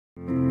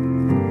Welcome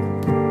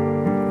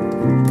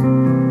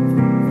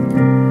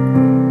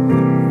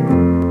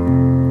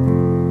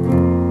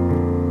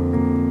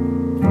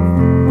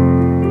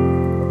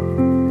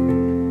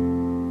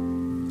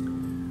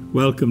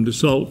to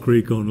Salt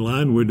Creek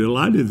Online. We're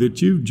delighted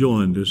that you've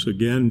joined us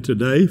again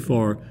today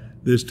for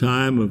this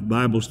time of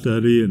Bible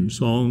study and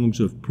songs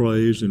of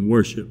praise and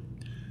worship.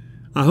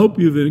 I hope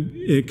you've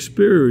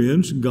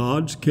experienced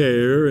God's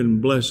care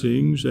and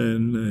blessings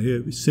and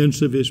a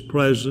sense of His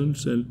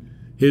presence and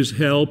His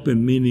help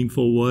in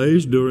meaningful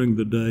ways during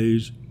the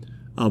days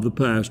of the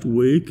past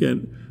week.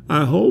 And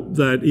I hope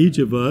that each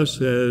of us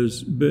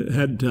has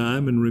had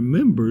time and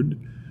remembered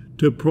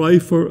to pray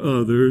for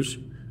others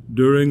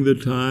during the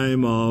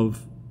time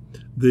of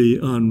the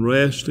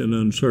unrest and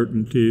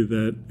uncertainty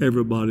that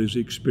everybody's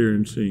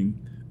experiencing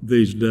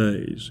these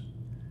days.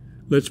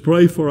 Let's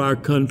pray for our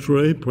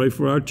country, pray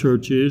for our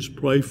churches,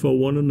 pray for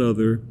one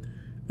another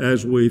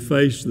as we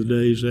face the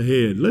days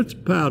ahead. Let's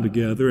bow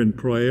together in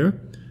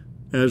prayer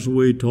as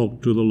we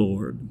talk to the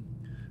Lord.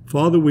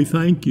 Father, we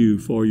thank you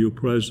for your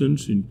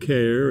presence and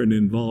care and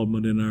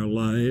involvement in our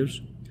lives.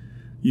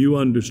 You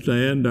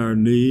understand our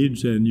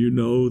needs, and you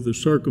know the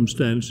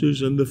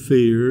circumstances and the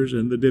fears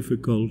and the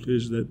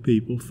difficulties that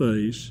people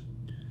face.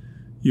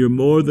 You're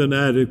more than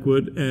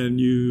adequate, and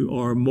you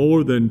are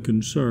more than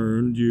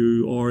concerned.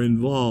 You are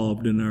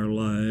involved in our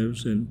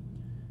lives, and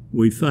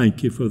we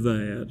thank you for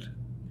that.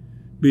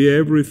 Be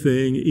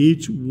everything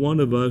each one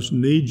of us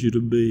needs you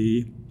to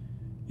be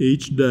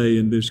each day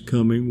in this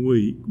coming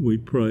week. We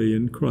pray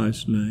in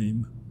Christ's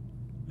name.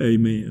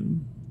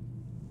 Amen.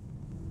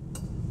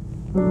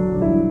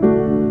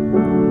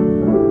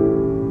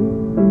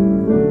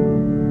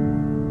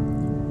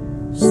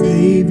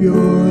 Savior,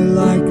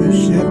 like a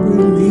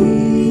shepherd,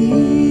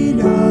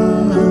 lead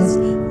us.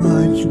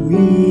 Much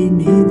we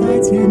need thy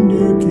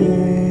tender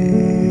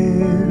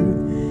care.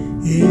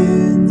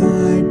 In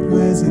thy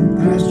pleasant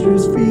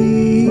pastures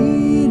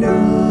feed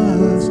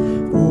us.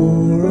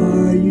 For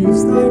our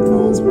use thy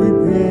folds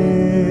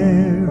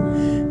prepare.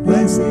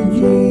 Blessed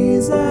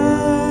Jesus,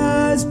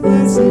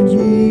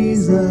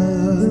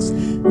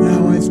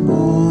 thou hast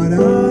bought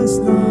us,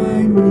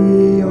 thine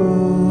we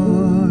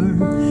are.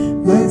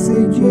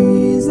 Blessed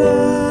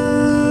Jesus,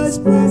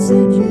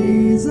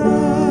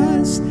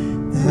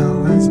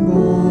 thou hast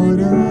bought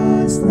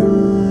us,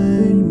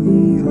 thine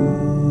we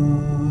are.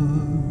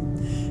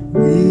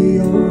 We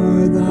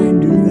are thine,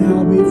 do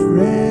thou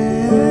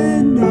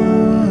befriend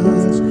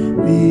us,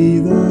 be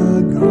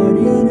the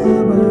guardian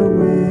of our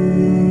way.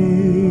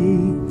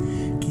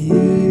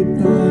 Keep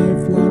thy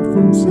flock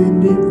from sin,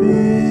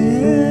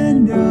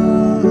 defend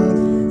us,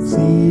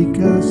 seek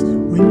us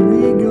when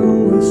we go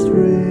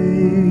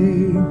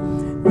astray.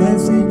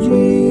 Blessed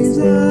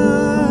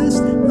Jesus,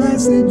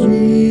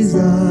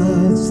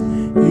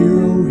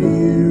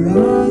 hear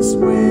us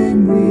when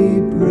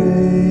we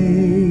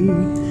pray.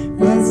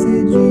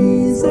 Blessed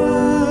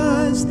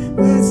Jesus,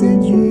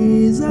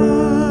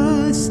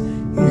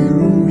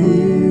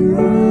 hear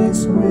us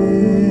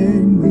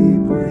when we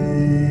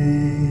pray.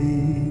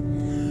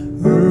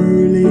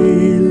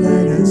 Early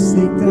let us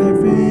seek thy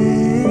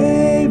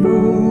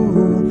favor,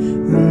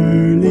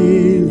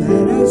 early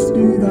let us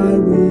do thy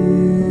will.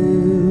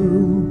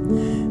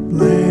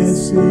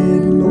 Blessed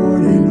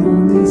Lord and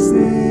only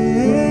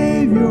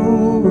Savior,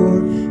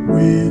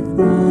 with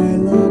thy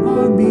love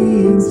our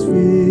beings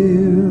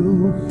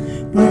fill.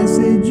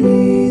 Blessed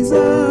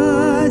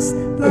Jesus,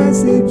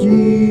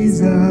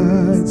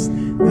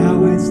 thou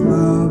hast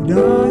loved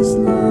us,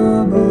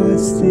 love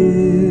us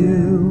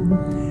still.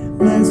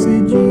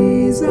 Blessed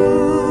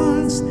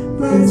Jesus,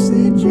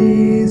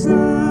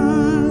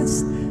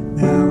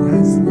 thou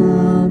hast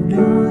loved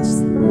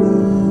us,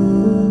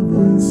 love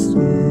us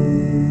still.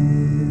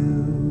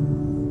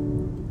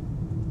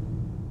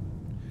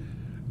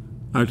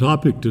 Our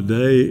topic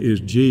today is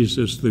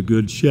Jesus the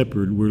Good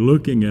Shepherd. We're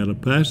looking at a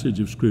passage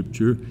of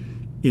Scripture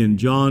in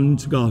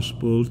John's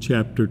Gospel,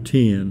 chapter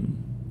 10.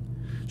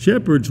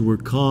 Shepherds were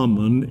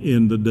common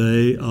in the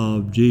day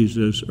of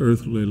Jesus'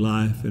 earthly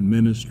life and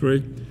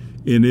ministry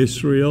in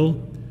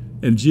Israel,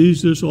 and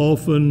Jesus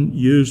often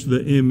used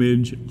the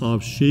image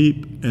of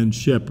sheep and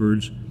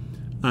shepherds,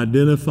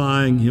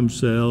 identifying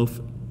himself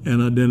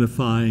and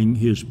identifying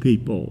his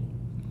people.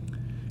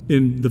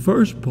 In the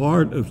first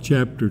part of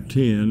chapter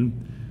 10,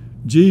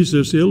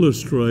 Jesus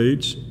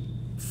illustrates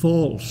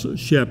false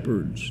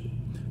shepherds,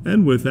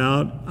 and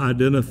without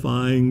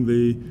identifying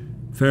the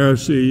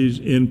Pharisees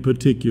in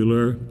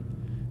particular,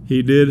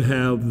 he did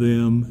have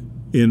them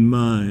in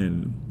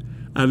mind.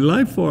 I'd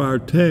like for our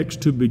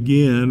text to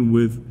begin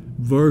with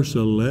verse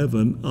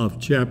 11 of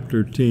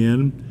chapter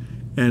 10,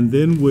 and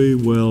then we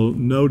will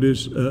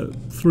notice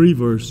three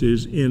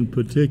verses in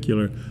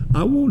particular.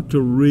 I want to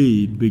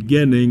read,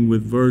 beginning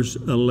with verse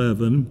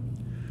 11,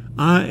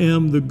 I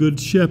am the good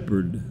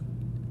shepherd.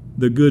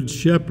 The good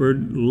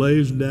shepherd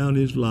lays down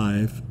his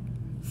life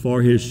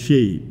for his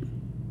sheep.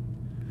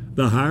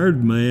 The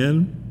hired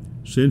man,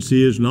 since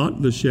he is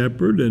not the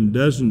shepherd and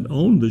doesn't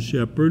own the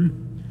shepherd,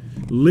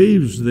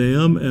 leaves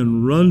them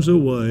and runs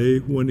away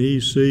when he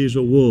sees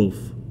a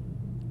wolf.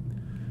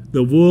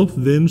 The wolf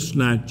then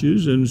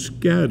snatches and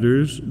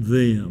scatters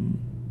them.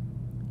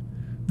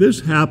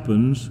 This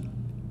happens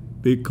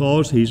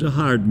because he's a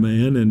hired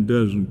man and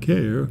doesn't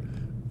care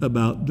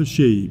about the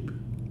sheep.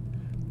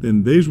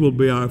 Then these will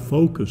be our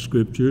focus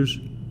scriptures.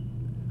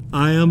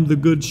 I am the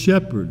good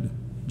shepherd,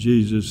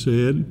 Jesus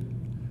said.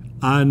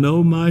 I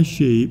know my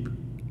sheep,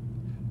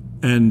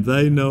 and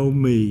they know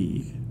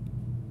me.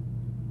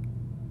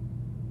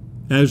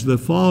 As the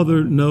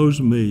Father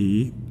knows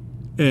me,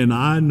 and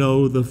I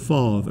know the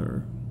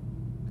Father,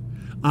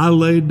 I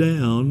lay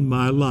down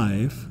my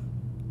life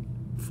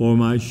for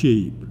my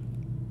sheep.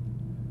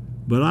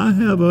 But I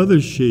have other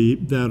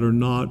sheep that are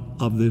not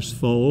of this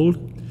fold,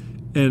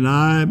 and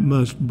I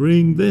must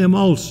bring them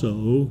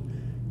also,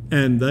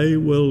 and they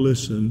will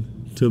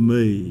listen to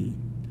me.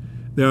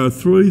 There are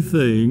three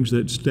things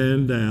that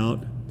stand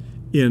out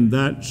in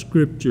that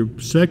scripture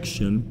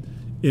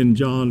section in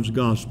John's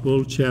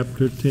Gospel,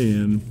 chapter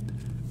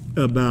 10,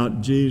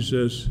 about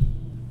Jesus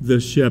the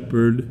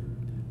shepherd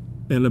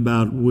and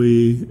about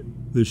we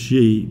the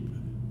sheep.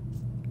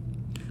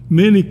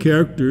 Many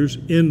characters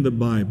in the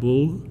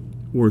Bible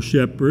were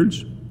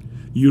shepherds.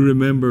 You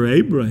remember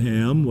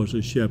Abraham was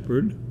a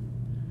shepherd.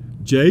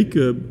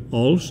 Jacob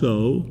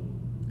also.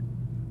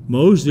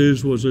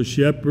 Moses was a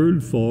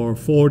shepherd for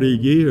 40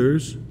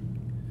 years.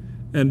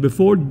 And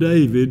before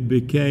David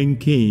became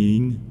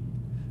king,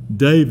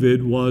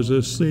 David was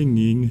a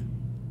singing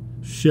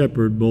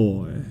shepherd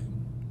boy.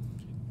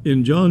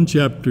 In John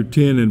chapter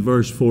 10 and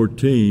verse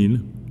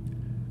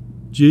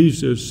 14,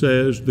 Jesus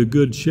says, the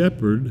good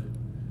shepherd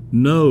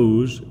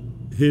knows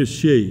his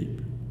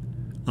sheep.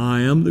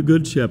 I am the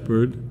good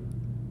shepherd.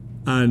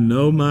 I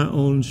know my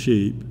own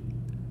sheep,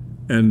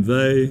 and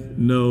they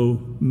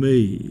know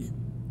me.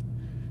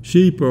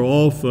 Sheep are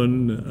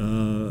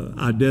often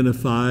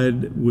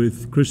identified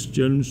with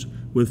Christians,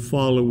 with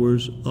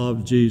followers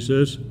of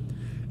Jesus.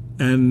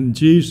 And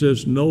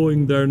Jesus,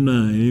 knowing their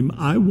name,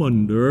 I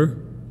wonder,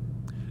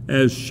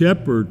 as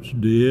shepherds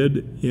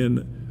did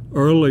in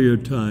earlier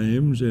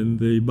times in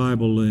the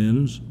Bible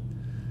lens,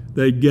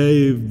 they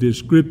gave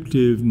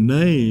descriptive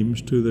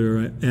names to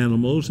their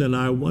animals, and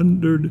I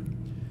wondered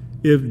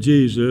if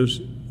Jesus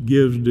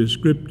gives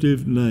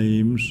descriptive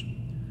names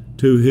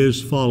to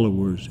his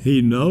followers.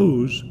 He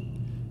knows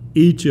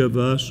each of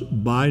us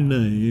by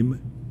name,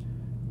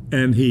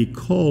 and he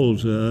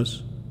calls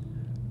us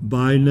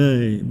by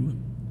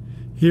name.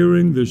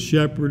 Hearing the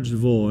shepherd's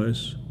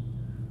voice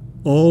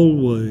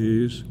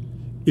always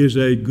is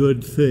a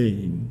good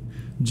thing.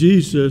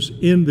 Jesus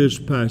in this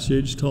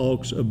passage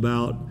talks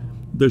about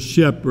the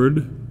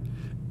shepherd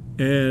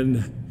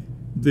and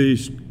the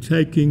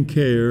taking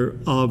care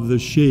of the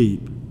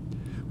sheep.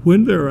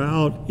 When they're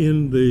out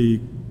in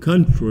the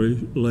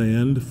country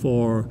land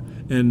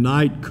and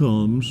night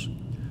comes,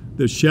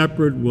 the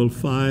shepherd will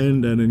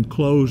find an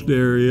enclosed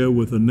area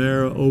with a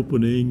narrow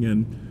opening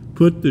and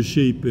put the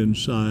sheep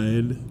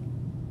inside.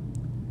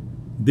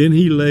 Then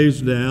he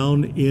lays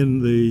down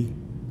in the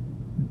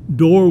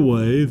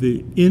doorway,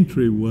 the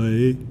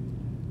entryway,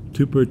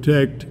 to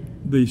protect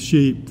the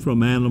sheep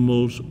from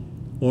animals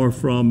or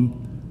from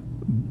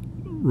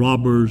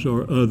robbers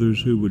or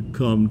others who would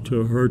come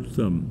to hurt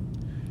them.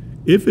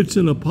 If it's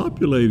in a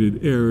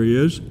populated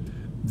areas,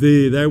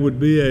 there would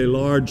be a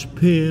large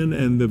pen,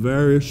 and the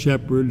various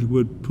shepherds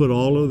would put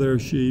all of their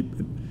sheep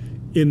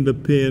in the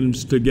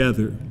pens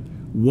together.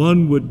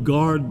 One would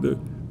guard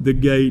the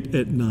gate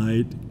at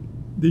night.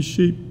 The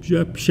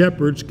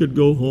shepherds could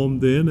go home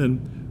then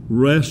and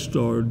rest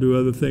or do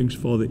other things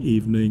for the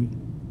evening.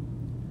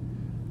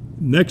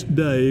 Next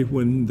day,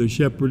 when the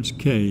shepherds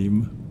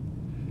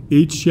came,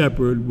 each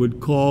shepherd would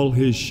call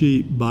his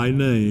sheep by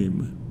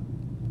name.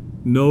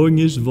 Knowing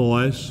his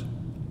voice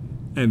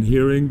and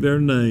hearing their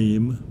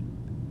name,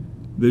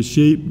 the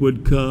sheep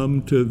would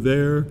come to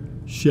their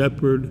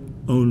shepherd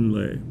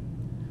only.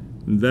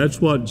 And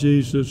that's what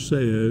Jesus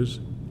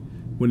says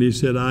when he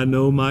said, I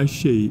know my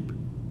sheep,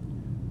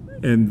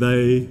 and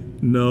they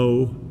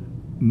know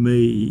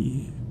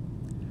me.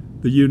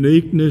 The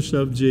uniqueness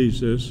of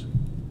Jesus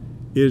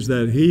is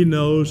that he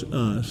knows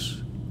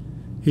us.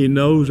 He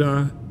knows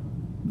our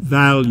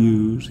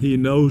values. He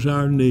knows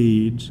our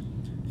needs.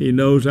 He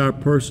knows our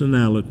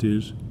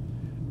personalities.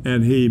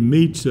 And he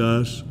meets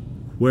us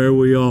where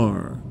we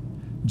are.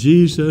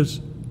 Jesus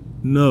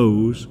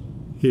knows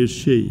his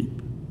sheep.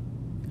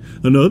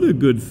 Another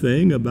good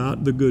thing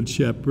about the Good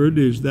Shepherd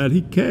is that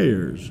he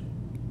cares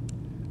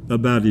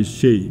about his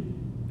sheep.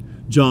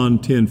 John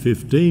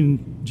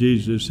 10:15,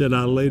 Jesus said,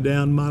 I lay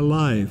down my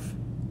life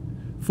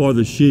for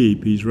the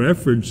sheep. He's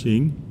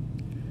referencing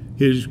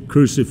his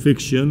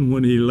crucifixion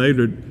when he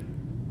later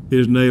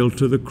is nailed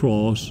to the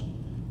cross,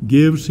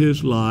 gives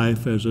his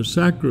life as a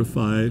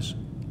sacrifice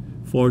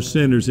for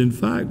sinners. In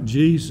fact,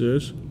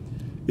 Jesus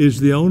is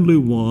the only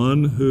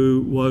one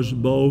who was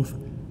both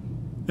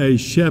a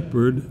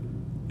shepherd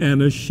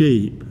and a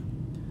sheep.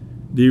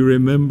 Do you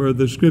remember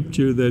the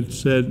scripture that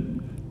said,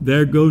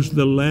 there goes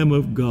the Lamb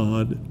of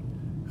God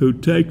who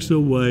takes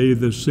away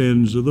the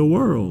sins of the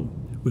world?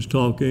 It was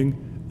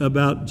talking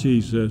about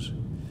Jesus.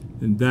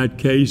 In that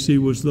case, he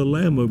was the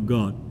Lamb of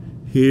God.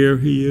 Here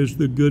he is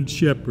the Good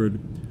Shepherd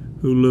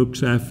who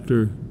looks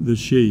after the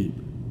sheep.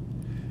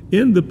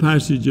 In the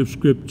passage of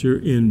Scripture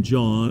in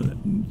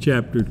John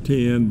chapter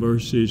 10,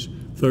 verses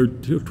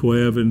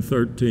 12 and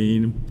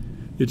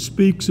 13, it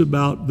speaks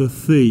about the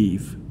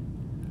thief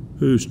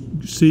who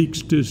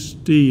seeks to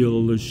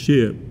steal the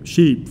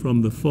sheep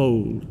from the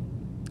fold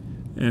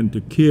and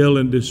to kill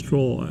and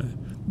destroy.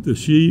 The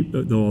sheep,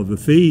 or the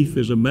thief,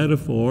 is a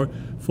metaphor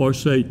for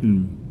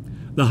Satan.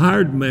 The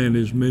hired man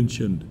is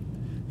mentioned.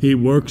 He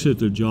works at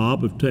the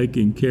job of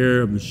taking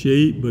care of the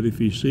sheep, but if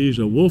he sees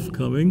a wolf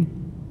coming,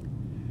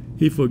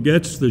 he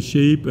forgets the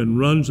sheep and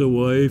runs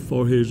away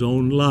for his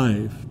own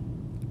life.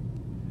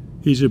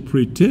 He's a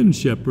pretend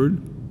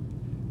shepherd.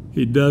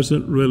 He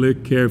doesn't really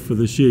care for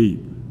the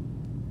sheep.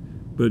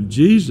 But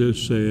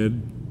Jesus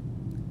said,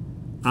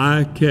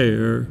 I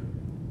care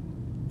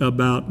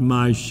about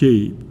my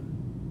sheep.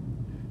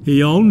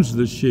 He owns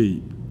the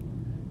sheep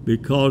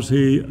because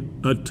he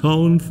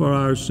atoned for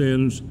our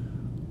sins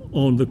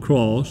on the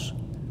cross.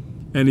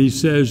 And he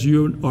says,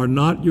 you are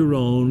not your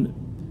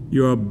own,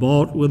 you are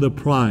bought with a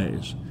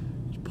price.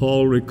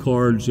 Paul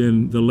records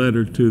in the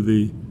letter to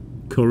the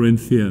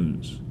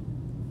Corinthians.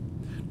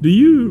 Do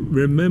you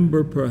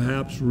remember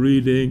perhaps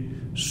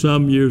reading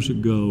some years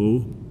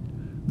ago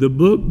the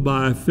book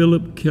by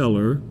Philip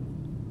Keller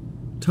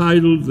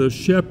titled The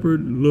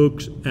Shepherd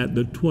Looks at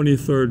the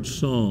 23rd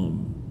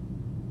Psalm?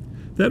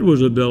 That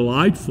was a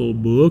delightful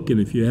book, and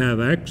if you have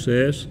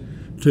access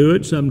to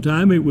it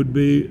sometime, it would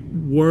be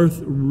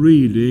worth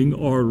reading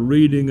or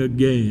reading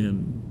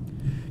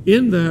again.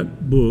 In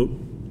that book,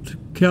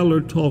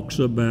 Keller talks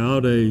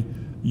about a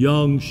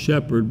young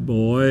shepherd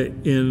boy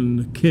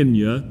in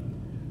Kenya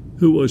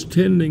who was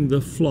tending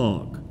the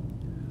flock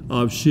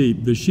of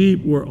sheep. The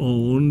sheep were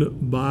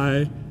owned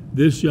by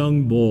this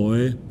young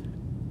boy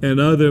and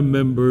other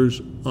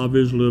members of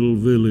his little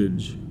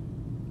village.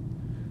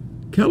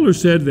 Keller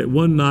said that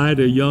one night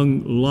a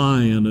young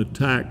lion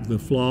attacked the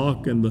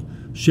flock, and the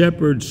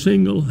shepherd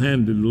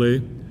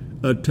single-handedly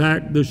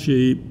attacked the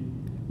sheep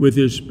with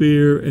his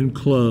spear and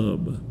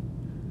club.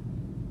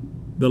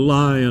 The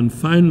lion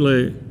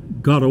finally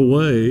got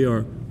away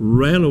or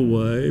ran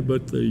away,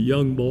 but the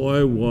young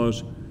boy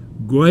was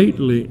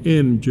greatly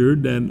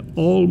injured and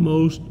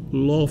almost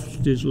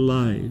lost his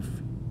life.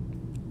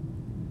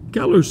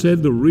 Keller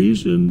said the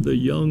reason the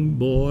young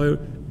boy,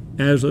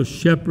 as a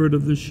shepherd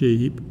of the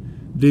sheep,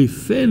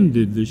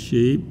 defended the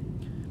sheep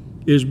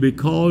is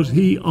because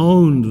he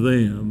owned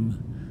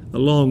them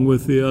along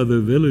with the other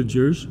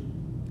villagers.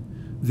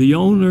 The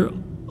owner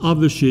of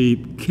the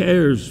sheep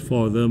cares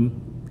for them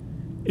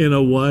in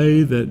a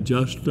way that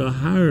just a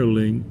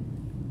hireling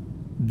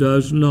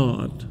does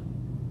not.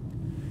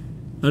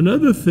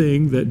 Another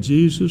thing that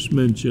Jesus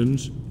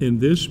mentions in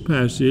this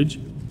passage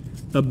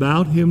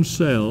about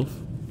himself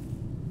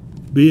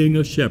being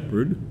a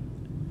shepherd,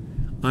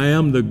 I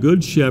am the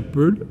good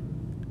shepherd,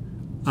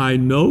 I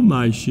know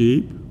my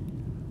sheep,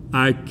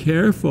 I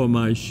care for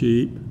my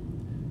sheep,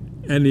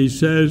 and he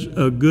says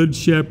a good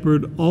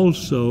shepherd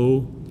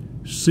also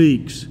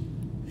seeks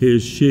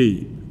his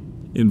sheep.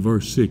 In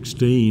verse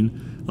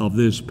 16 of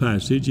this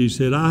passage, he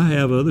said, I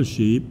have other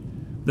sheep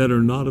that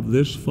are not of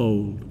this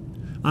fold.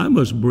 I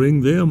must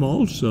bring them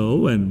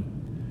also, and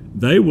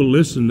they will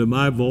listen to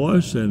my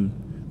voice, and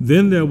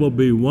then there will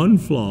be one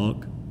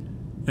flock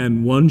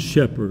and one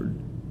shepherd.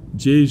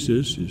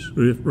 Jesus is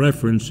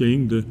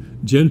referencing the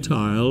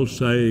Gentiles,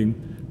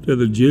 saying to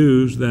the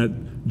Jews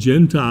that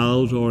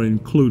Gentiles are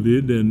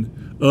included,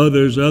 and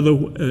others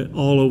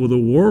all over the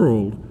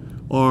world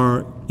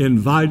are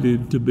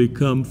invited to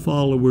become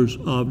followers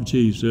of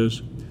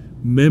Jesus,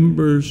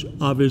 members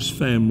of his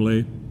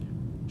family,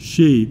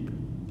 sheep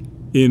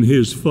in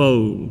his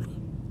fold.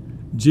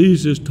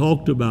 Jesus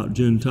talked about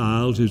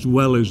Gentiles as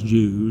well as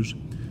Jews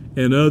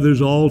and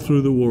others all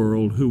through the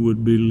world who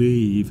would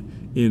believe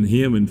in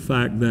him. In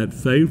fact, that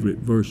favorite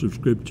verse of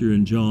Scripture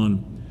in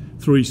John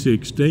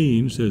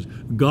 3:16 says,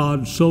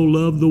 God so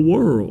loved the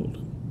world,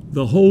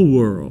 the whole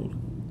world,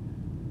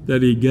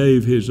 that he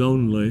gave his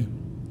only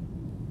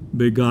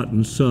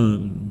begotten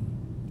Son.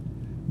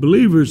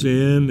 Believers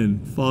in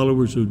and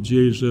followers of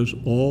Jesus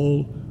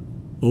all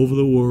over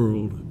the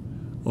world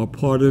are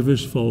part of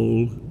his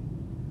fold,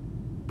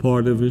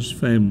 part of his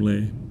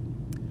family,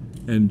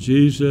 and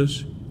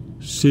Jesus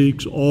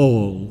seeks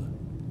all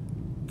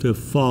to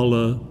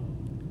follow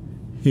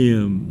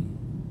him.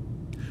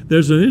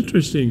 There's an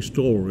interesting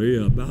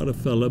story about a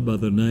fellow by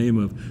the name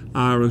of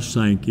Ira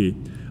Sankey.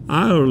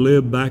 Ira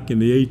lived back in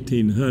the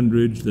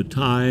 1800s, the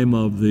time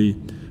of the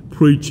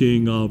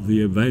preaching of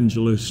the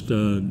evangelist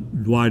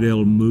Dwight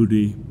L.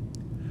 Moody.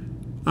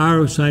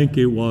 Ira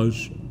Sankey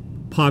was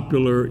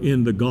popular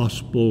in the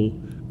gospel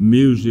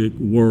music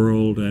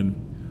world and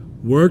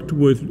worked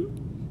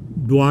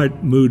with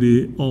Dwight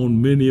Moody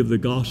on many of the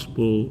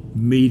gospel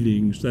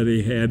meetings that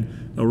he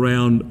had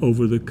around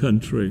over the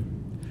country.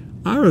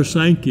 Ira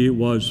Sankey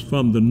was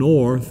from the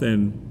North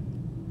and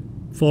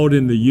fought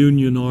in the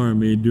Union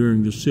Army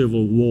during the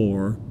Civil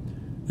War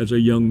as a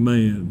young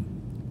man.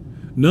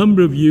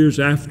 Number of years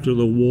after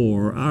the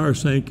war, our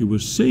Sankey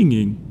was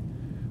singing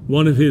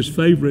one of his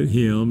favorite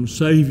hymns,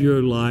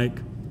 Savior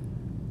Like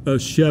a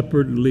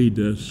Shepherd Lead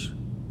Us.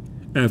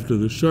 After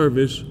the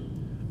service,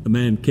 a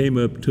man came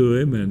up to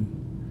him and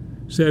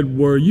said,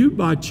 "Were you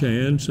by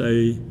chance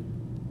a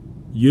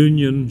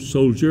Union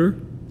soldier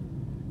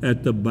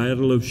at the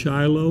Battle of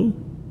Shiloh?"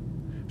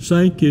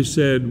 Sankey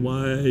said,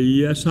 "Why,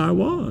 yes, I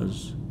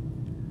was."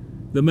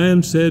 The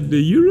man said, "Do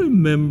you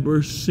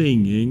remember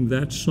singing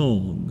that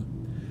song,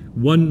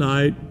 One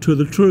Night to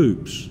the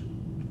Troops?"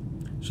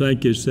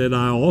 Sankey said,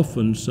 "I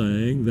often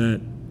sang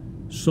that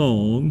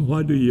song.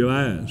 Why do you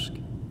ask?"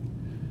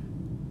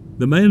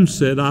 The man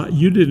said,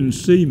 "You didn't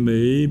see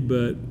me,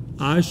 but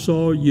I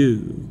saw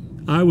you.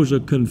 I was a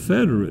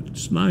Confederate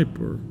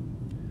sniper.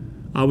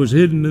 I was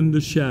hidden in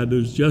the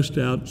shadows just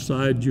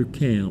outside your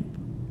camp.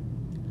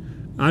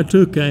 I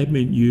took aim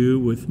at you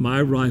with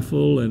my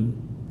rifle, and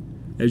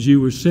as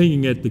you were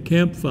singing at the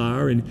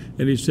campfire," and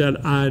he said,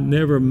 "I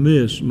never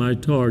missed my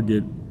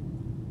target.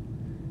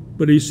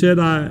 But," he said,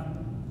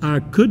 I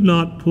could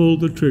not pull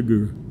the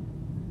trigger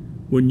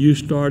when you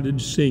started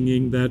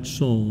singing that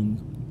song.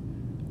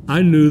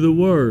 I knew the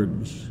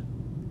words,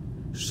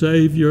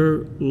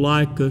 Savior,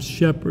 like a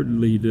shepherd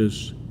lead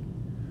us,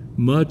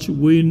 much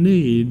we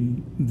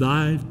need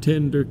thy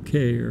tender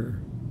care.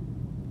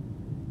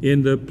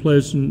 In the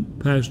pleasant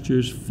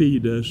pastures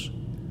feed us,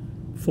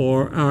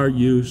 for our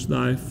use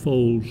thy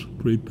folds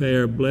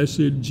prepare.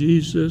 Blessed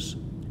Jesus,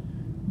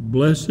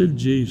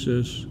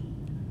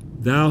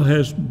 thou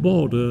hast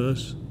bought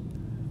us,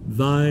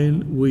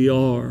 thine we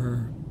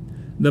are.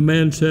 The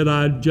man said,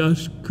 "I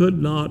just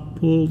could not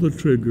pull the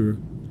trigger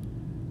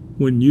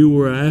when you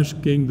were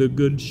asking the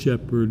Good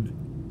Shepherd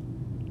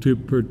to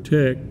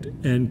protect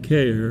and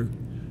care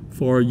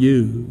for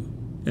you."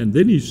 And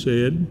then he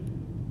said,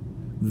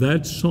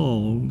 "That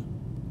song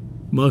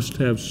must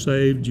have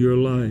saved your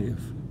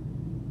life."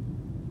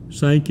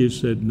 Sankey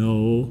said,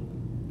 "No,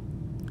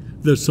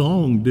 the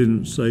song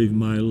didn't save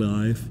my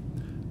life.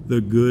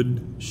 The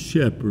Good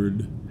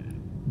Shepherd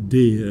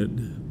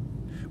did."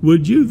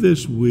 Would you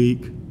this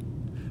week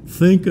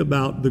think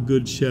about the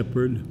Good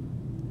Shepherd?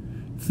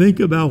 Think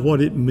about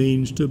what it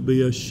means to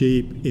be a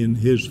sheep in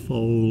his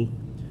fold,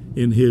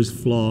 in his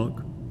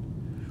flock.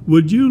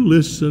 Would you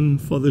listen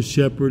for the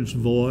shepherd's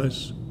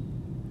voice?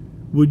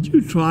 Would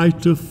you try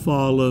to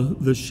follow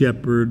the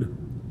shepherd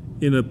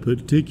in a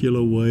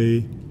particular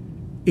way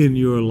in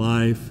your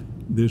life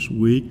this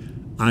week?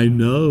 I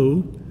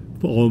know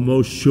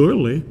almost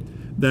surely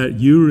that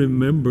you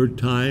remember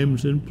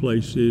times and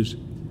places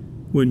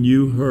when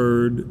you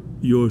heard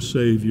your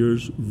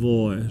Savior's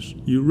voice.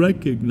 You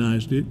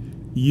recognized it.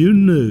 You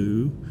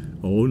knew,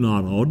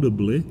 not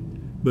audibly,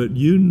 but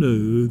you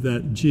knew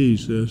that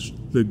Jesus,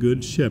 the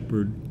Good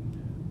Shepherd,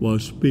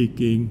 was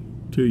speaking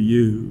to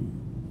you.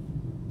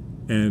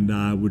 And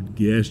I would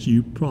guess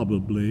you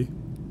probably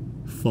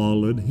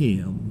followed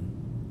him.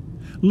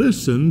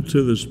 Listen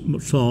to the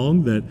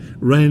song that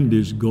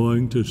Randy's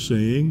going to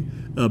sing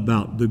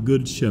about the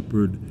Good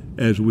Shepherd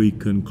as we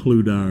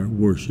conclude our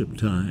worship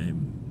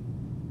time.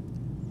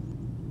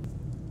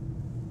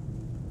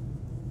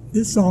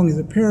 This song is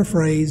a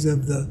paraphrase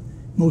of the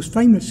most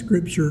famous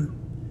scripture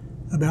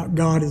about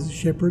God as a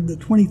shepherd, the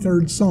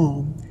 23rd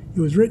Psalm.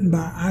 It was written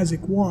by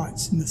Isaac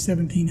Watts in the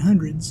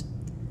 1700s.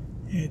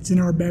 It's in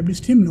our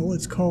Baptist hymnal.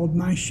 It's called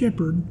 "My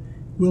Shepherd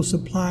Will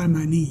Supply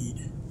My Need."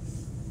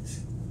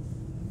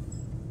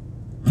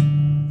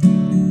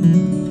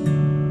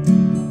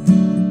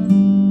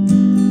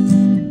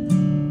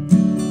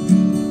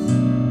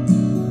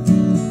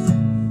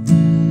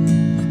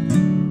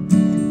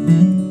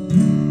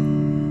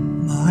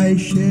 My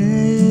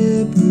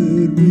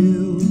shepherd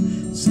will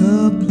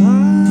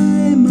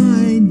supply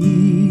my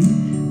need.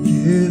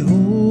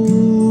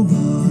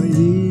 Jehovah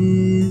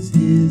is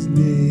his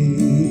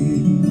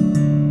name.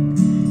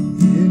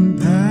 In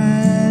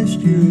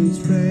pastures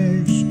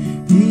fresh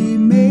he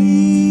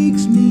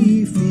makes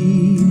me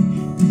feed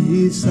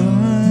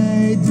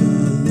beside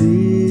the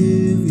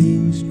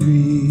living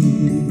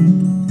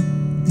stream.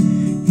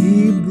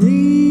 He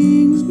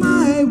brings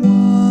my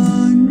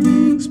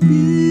wandering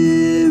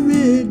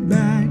spirit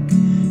back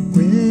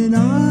when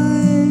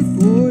I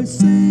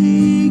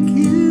forsake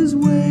his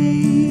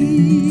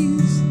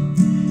ways,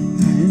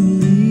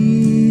 and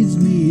leads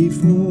me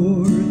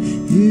for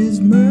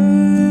his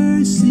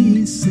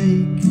mercy's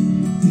sake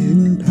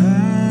in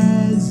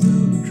paths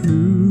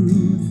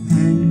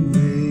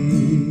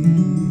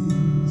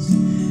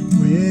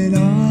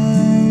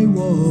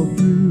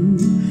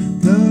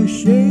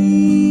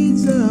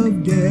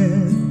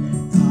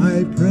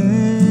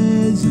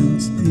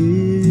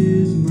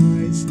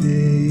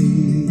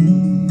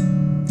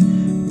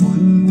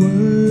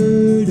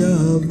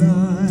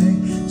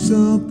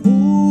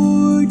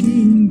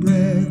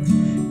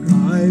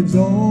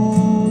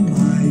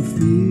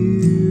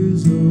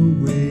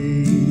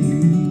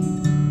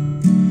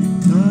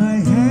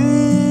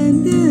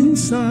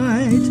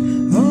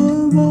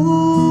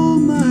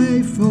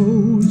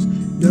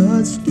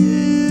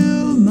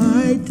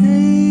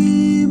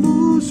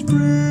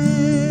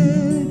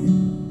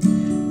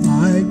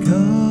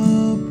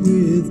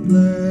with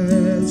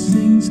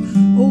blessings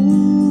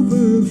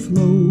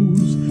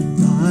overflows.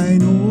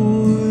 Thine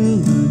oil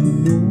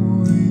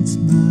anoints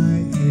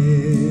my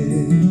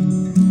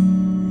head.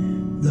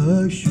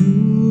 The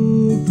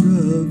sure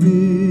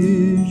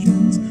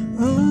provisions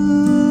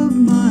of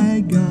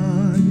my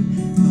God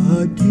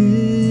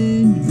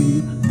attend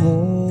me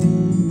all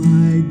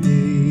my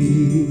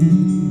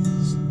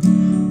days.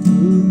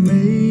 Oh,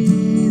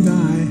 may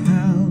thy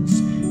house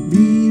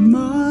be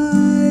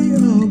my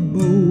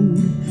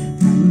abode,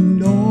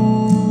 and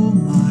all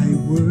my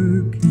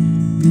work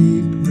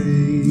be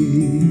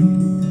praised.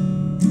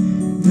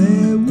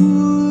 There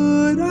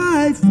would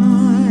I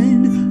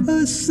find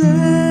a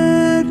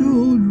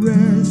settled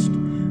rest,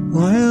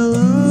 while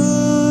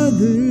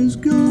others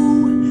go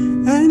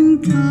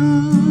and come.